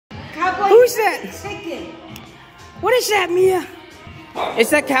Who's that? Chicken. What is that, Mia? Is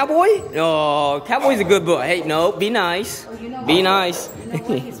that Cowboy? Oh, Cowboy's a good boy. Hey, no, be nice. Oh, you know be nice. You know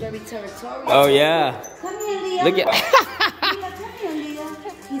what? He's very territorial. Oh, yeah. Come here, Leah. Look at... Leah, come here, Leah.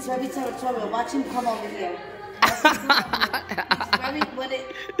 He's very territorial. Watch him come over here.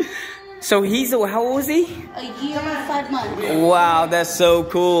 So he's, how old is he? A year and 5 months. Wow, that's so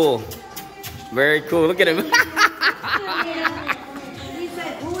cool. Very cool. Look at him. He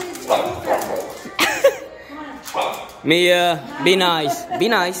said, who is that? Mia, be nice. Be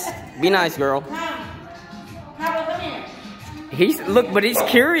nice. Be nice, girl. But he's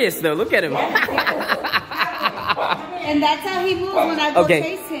curious though. Look at him. And that's how he moves when I go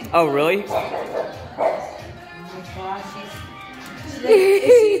chase him. Oh, really? Oh my gosh,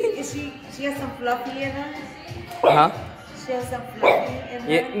 she has some fluffy in her? Huh? She has some fluffy in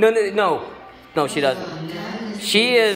her? Yeah, no, she doesn't. She is